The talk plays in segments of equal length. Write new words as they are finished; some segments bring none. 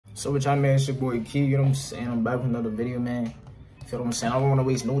So what y'all, man, it's your boy Key, you know what I'm saying? I'm back with another video, man. You feel what I'm saying? I don't want to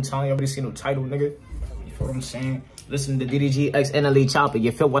waste no time. You already seen the title, nigga. You feel what I'm saying? Listen to DDG X NLE Choppa.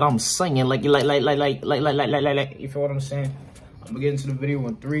 You feel what I'm saying? Like, you feel what I'm saying? I'm gonna get into the video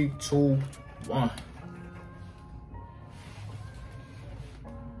in 3, 2, 1.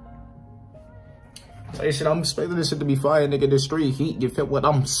 Tell you shit, I'm expecting this shit to be fire, nigga. The street heat. You feel what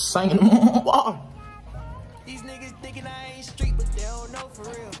I'm saying? These niggas thinking I ain't street, but they don't know for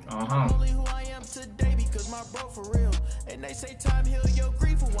real. I'm only who I am today because my bro for real. And they say time heal your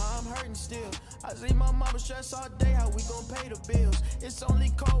grief for why I'm hurting still. I see my mama stress all day, how we gon' pay the bills. It's only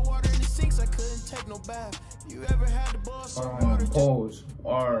cold water in the sinks, I couldn't take no bath. You ever had to boil some water? Pause.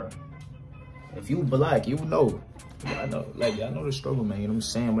 Or if you black, you know. I know, like, I know the struggle, man. You know what I'm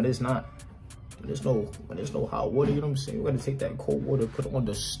saying? When it's not, when there's no hot water, you know what I'm saying? You gotta take that cold water, put it on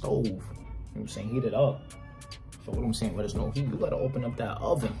the stove. You know what I'm saying? Heat it up. So what I'm saying, when there's no heat, you gotta open up that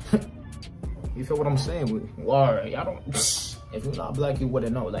oven. You feel what I'm saying? Y'all don't. If you're not black, you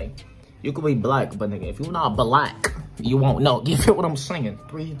wouldn't know. Like, you could be black, but nigga, if you're not black, you won't know. You feel what I'm saying?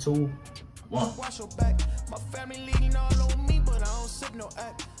 3, 2, 1. Watch your back. My family leaning all on me, but I don't sip no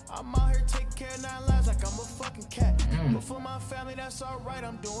act. I'm out here taking care of 9 lives like I'm a fucking cat. But for my family, that's alright.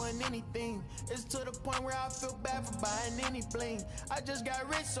 I'm doing anything. It's to the point where I feel bad for buying any bling. I just got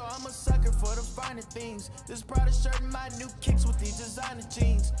rich, so I'm a sucker for the finer things. This Prada shirt and my new kicks with these designer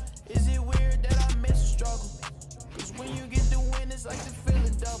jeans. Is it weird that I miss a struggle? Cause when you get the win, it's like the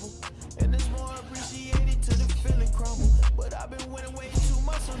feeling double. And it's more appreciated to the feeling crumble. But I've been winning way too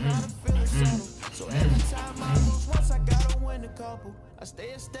much, so now the feeling settled. So every time I lose once, I gotta win a couple. I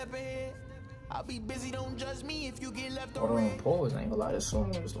stay a step ahead. I'll be busy, don't judge me if you get left on red. Pause. I ain't gonna lie, this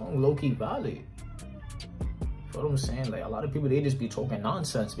song low-key valid. You know what I'm saying? Like, a lot of people, they just be talking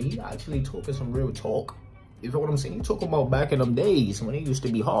nonsense, but he actually talking some real talk. You feel what I'm saying? You talking about back in them days when it used to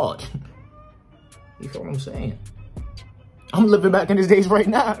be hard. You feel what I'm saying? I'm living back in these days right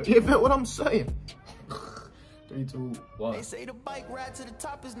now. You feel what I'm saying? 3, 2, 1. They say the bike ride to the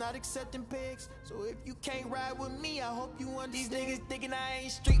top is not accepting pigs. So if you can't ride with me, I hope you understand. These niggas thinking I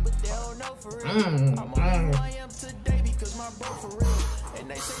ain't street, but they don't know for real. I'm only who I am today because my bro for real. And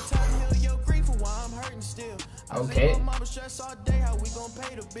they say time heal your grief for why I'm hurting still. Okay. My mama stress all day, how we gon'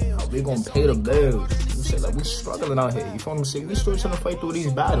 pay the bills? How we gon' pay the bills? You say, like, we struggling out here. You feel what I'm saying? We still trying to fight through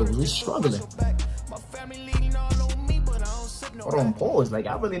these battles. We struggling. My family leaning all on me, but I don't sip no. Hold on, pause. Like,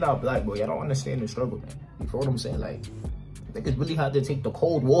 I really not black, boy. I don't understand the struggle, man. You feel what I'm saying? Like, niggas really had to take the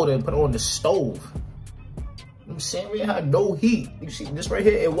cold water and put it on the stove. You know what I'm saying? We had no heat. You see, this right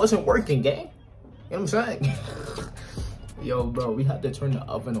here, it wasn't working, gang. You know what I'm saying? Yo, bro, we had to turn the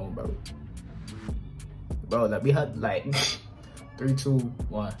oven on, bro. Bro, like, we had, like, 3, 2,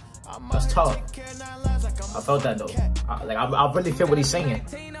 1. That's tough. I felt that, though. I really feel what he's saying.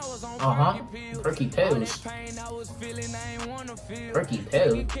 Perky pills. Perky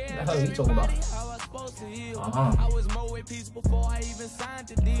pills? What the hell are you talking about?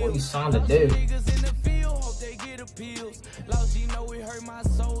 Before you signed the deal.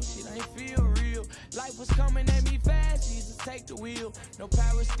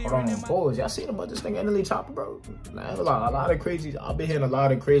 Hold on, pause. Y'all seen about this thing NLE Choppa, bro? Nah, a lot of crazy. I've been hearing a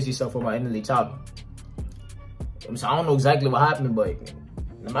lot of crazy stuff about NLE Choppa. I don't know exactly what happened, but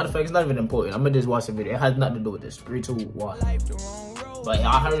no matter of fact, it's not even important. I'm gonna just watch the video. It has nothing to do with this. 3, 2, 1. But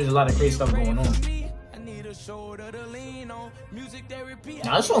I heard there's a lot of crazy stuff going on.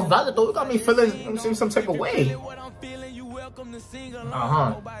 Now this song valid though. It got me feeling, I'm saying, some type of way.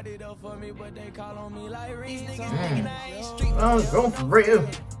 Oh, for real.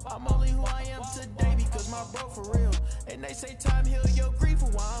 I'm only who I am today because my bro for real. And they say time heal your grief for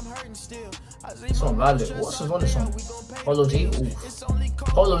why I'm hurting still. Song valid. What's this on this song? Polo G. Ooh.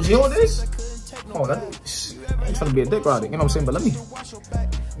 Polo G on this? Oh, that I ain't trying to be a dick rider, you know what I'm saying? But let me.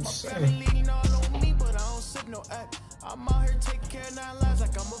 I'm out here taking care of 9 lives like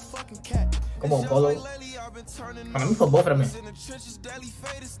I'm a fucking cat. Come on, Polo. Let me put both of them in.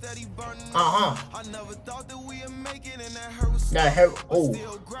 That hurt. Oh.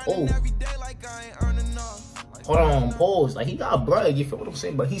 Hold on, pause. Like, he got bread, you feel what I'm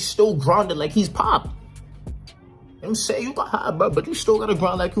saying? But he's still grounded like he's Pop. You know what I'm saying? You got high bread, but you still gotta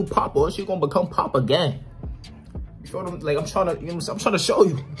grind like you Pop, or else you're gonna become Pop again. You feel what I'm like? I'm trying to, you know what I'm saying? I'm trying to show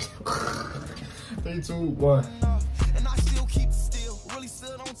you. 3, 2, 1. And I still keep it still. Really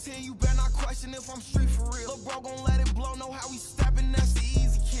still don't tell you. Better not question if I'm street for real. Lil' bro gon' let it blow. Know how we steppin', that's the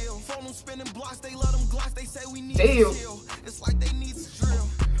easy kill. Phone them spinning blocks, they love them glocks. They say we need to chill. It's like they need to drill.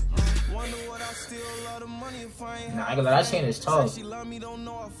 wonder what I still love the money if I ain't Nah, I ain't gonna lie, that chain is tough. She love me, don't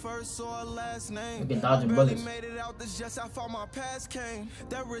know her first or her last name. You can dodging bullets. Made it out this just how far my past came.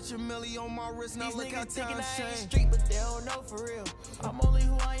 That Richard Millie on my wrist, now look how time changed. Street, but they don't know for real. I'm only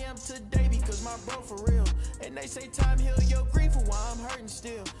who I am today because my bro for real. And they say time heal your grief for why I'm hurting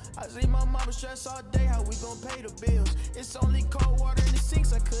still. I see my mama stress all day, how we gon' pay the bills. It's only cold water in the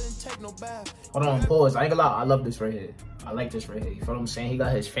sinks, I couldn't take no bath. Hold on, pause. I ain't gonna lie, I love this right here. I like this right here. You feel what I'm saying? He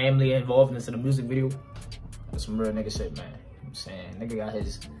got his family involved into the music video. That's some real nigga shit, man. You know what I'm saying?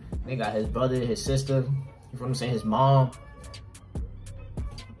 Nigga got his brother, his sister. You feel what I'm saying? His mom.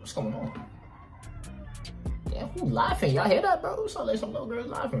 What's going on? Damn, who laughing? Y'all hear that, bro? Sound like some little girls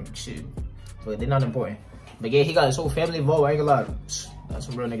laughing. Shit. But they're not important. But yeah, he got his whole family involved. I ain't gonna lie. That's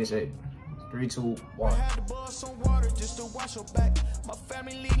some real nigga shit. 3, 2, 1. I had to boil some water just to wash your back. My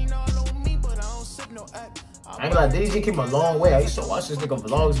family leaning all on me, but I don't sip no act. I ain't gonna lie, DDG came a long way. I used to watch this nigga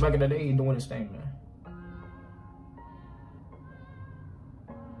vlogs back in the day. He doing his thing, man.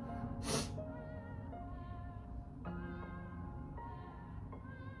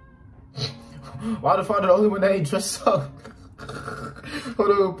 Why the fuck the only one that ain't dressed up?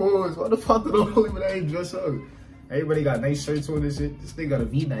 Hold on, pause. Why the fuck the only one that ain't dressed up? Everybody got nice shirts on this shit. This thing got a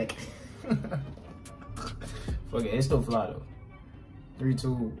V-neck. Fuck it, it's still fly though. 3,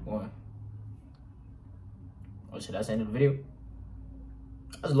 2, 1. Oh shit, that's the end of the video?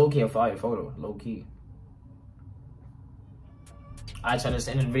 That's low-key a fire photo, low-key. Alright, y'all, that's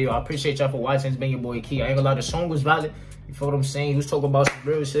the end of the video. I appreciate y'all for watching. It's been your boy Key. I ain't gonna lie, the song was valid. You feel what I'm saying? He was talking about some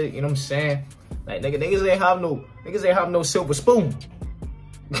real shit, you know what I'm saying? Like, niggas ain't have no silver spoon.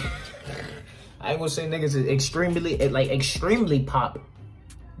 I ain't gonna say niggas is extremely pop.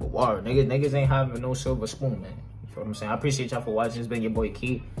 But wow, niggas ain't having no silver spoon, man. You feel what I'm saying? I appreciate y'all for watching. It's been your boy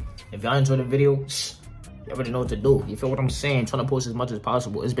Key. If y'all enjoyed the video, you already know what to do. You feel what I'm saying? Trying to post as much as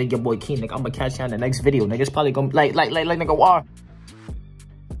possible. It's been your boy Key, nigga. I'm gonna catch y'all in the next video, nigga. It's probably gonna like nigga, wow.